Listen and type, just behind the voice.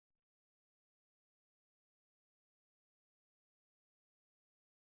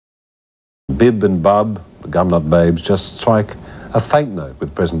Bib and Bub, the Gumnut Babes, just strike a faint note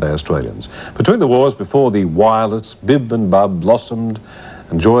with present-day Australians. Between the wars, before the wireless, Bib and Bub blossomed,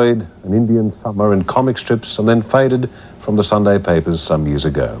 enjoyed an Indian summer in comic strips, and then faded from the Sunday papers some years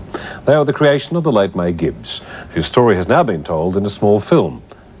ago. They are the creation of the late May Gibbs, whose story has now been told in a small film.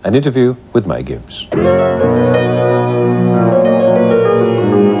 An interview with May Gibbs.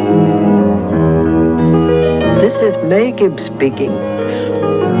 This is May Gibbs speaking.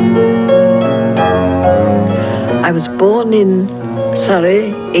 I was born in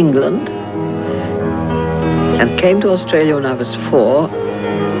Surrey, England, and came to Australia when I was 4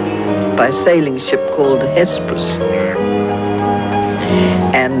 by a sailing ship called the Hesperus.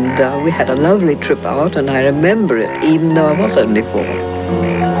 And we had a lovely trip out, and I remember it, even though I was only 4.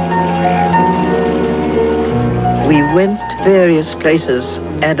 We went to various places,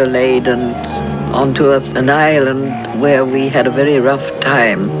 Adelaide and onto an island where we had a very rough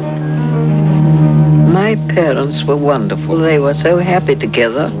time. My parents were wonderful. They were so happy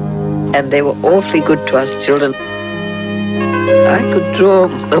together, and they were awfully good to us children. I could draw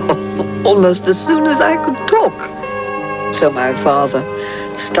almost as soon as I could talk. So my father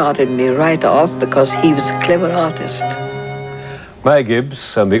started me right off because he was a clever artist. May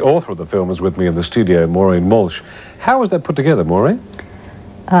Gibbs, and the author of the film, is with me in the studio, Maureen Walsh. How was that put together, Maureen?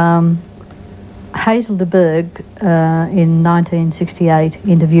 Hazel de Berg, in 1968,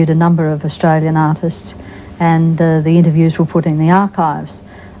 interviewed a number of Australian artists, and the interviews were put in the archives.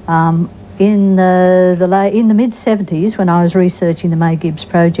 In the mid-70s, when I was researching the May Gibbs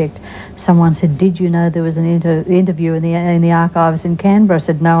project, someone said, "Did you know there was an interview in the archives in Canberra?" I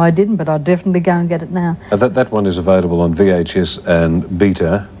said, "No, I didn't, but I'll definitely go and get it now." That one is available on VHS and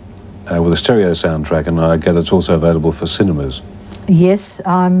Beta with a stereo soundtrack, and I gather it's also available for cinemas. Yes,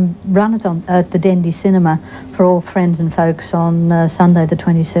 I'm run it at the Dendy Cinema for all friends and folks on Sunday the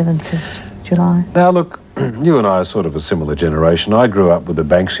 27th of July. Now look, you and I are sort of a similar generation. I grew up with the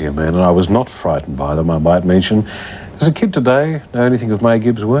Banksia men, and I was not frightened by them, I might mention. Does a kid today know anything of May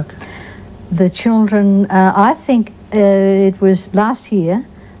Gibbs' work? The children, I think it was last year,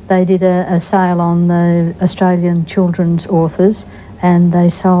 they did a sale on the Australian children's authors, and they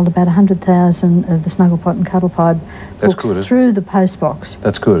sold about 100,000 of the Snugglepot and Cuddlepie books through the post box.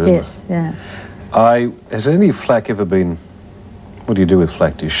 That's good, isn't it? Yes, yeah. Has any flack ever been... What do you do with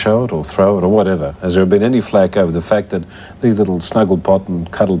flack? Do you show it or throw it or whatever? Has there been any flack over the fact that these little Snugglepot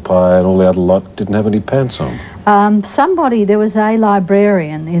and Cuddlepie and all the other lot didn't have any pants on? There was a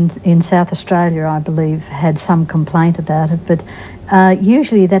librarian in South Australia, I believe, had some complaint about it, but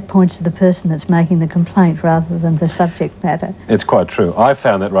usually that points to the person that's making the complaint rather than the subject matter. It's quite true. I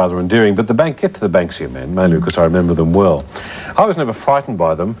found that rather endearing, but get to the Banksia men, mainly because I remember them well. I was never frightened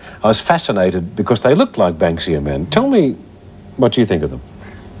by them. I was fascinated because they looked like Banksia men. Tell me what you think of them.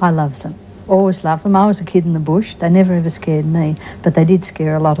 I love them. Always loved them. I was a kid in the bush. They never ever scared me, but they did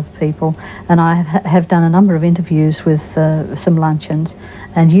scare a lot of people. And I have done a number of interviews with some luncheons,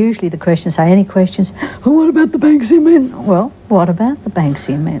 and usually the questions say, "Any questions?" "Oh, what about the Banksia men?" "Well, what about the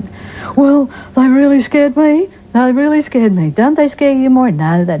Banksia men?" "Well, they really scared me. No, they really scared me." "Don't they scare you more?"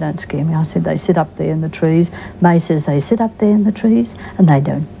 "No, they don't scare me." I said, "They sit up there in the trees." May says, "They sit up there in the trees and they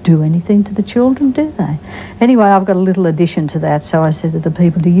don't do anything to the children, do they?" Anyway, I've got a little addition to that. So I said to the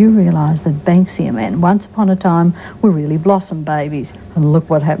people, "Do you realise that Banksia men, once upon a time, were really blossom babies? And look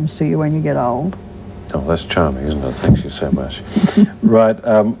what happens to you when you get old." Oh, that's charming, isn't it? Thank you so much. Right,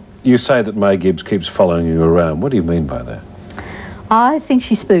 you say that May Gibbs keeps following you around. What do you mean by that? I think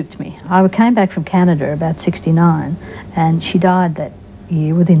she spooked me. I came back from Canada about 69, and she died that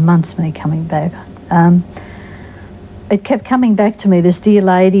year, within months of me coming back. It kept coming back to me, this dear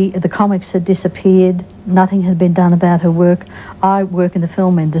lady. The comics had disappeared. Nothing had been done about her work. I work in the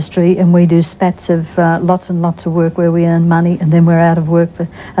film industry, and we do spats of lots and lots of work where we earn money, and then we're out of work,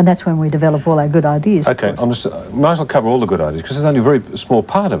 and that's when we develop all our good ideas. Okay, might as well cover all the good ideas, because there's only a very small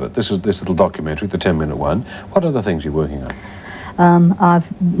part of it. This is this little documentary, the 10-minute one. What other things are you working on? I've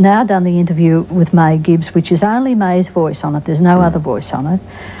now done the interview with May Gibbs, which is only May's voice on it. There's no other voice on it.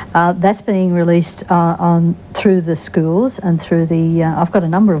 That's being released through the schools and through the... I've got a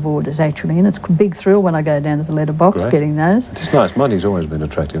number of orders, actually, and it's a big thrill when I go down to the letterbox getting those. It's nice. Money's always been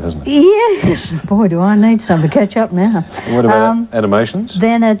attractive, hasn't it? Yes. Boy, do I need some to catch up now. What about animations?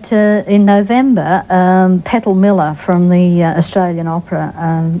 Then in November, Petal Miller from the Australian Opera,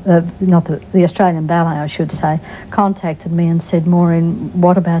 not the Australian Ballet, I should say, contacted me and said, "Maureen,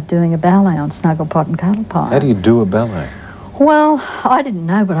 what about doing a ballet on Snugglepot and Cuddlepie?" How do you do a ballet? Well, I didn't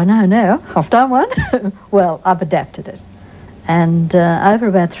know, but I know now. I've done one. Well, I've adapted it. And over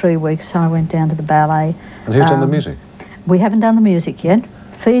about 3 weeks, I went down to the ballet. And who's done the music? We haven't done the music yet.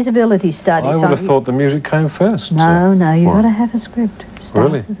 feasibility study. I would have thought the music came first. No, no, you've Why? got to have a script. Start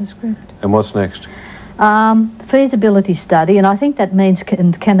Really? with a script. And what's next? Feasibility study, and I think that means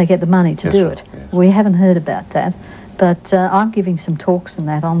can they get the money to do it? Yes. We haven't heard about that, but I'm giving some talks and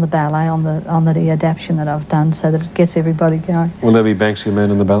that on the ballet, on the adaptation that I've done, so that it gets everybody going. Will there be Banksy men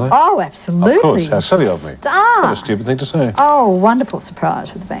in the ballet? Oh, absolutely. Of course, how silly of me. Star. What a stupid thing to say. Oh, wonderful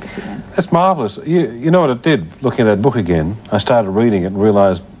surprise with the Banksy men. That's marvellous. You know what it did, looking at that book again? I started reading it and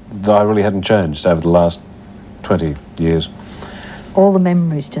realised that I really hadn't changed over the last 20 years. All the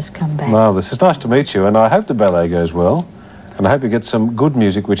memories just come back. Marvellous. It's nice to meet you, and I hope the ballet goes well, and I hope you get some good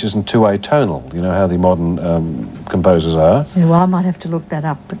music which isn't too atonal. You know how the modern composers are. Yeah, well, I might have to look that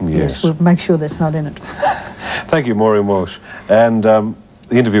up, but yes, we'll make sure that's not in it. Thank you, Maureen Walsh. And the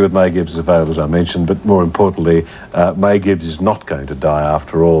interview with May Gibbs is available, as I mentioned, but more importantly, May Gibbs is not going to die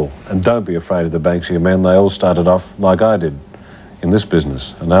after all. And don't be afraid of the Banksia men. They all started off like I did in this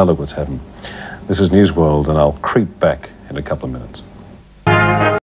business, and now look what's happened. This is Newsworld, and I'll creep back in a couple of minutes.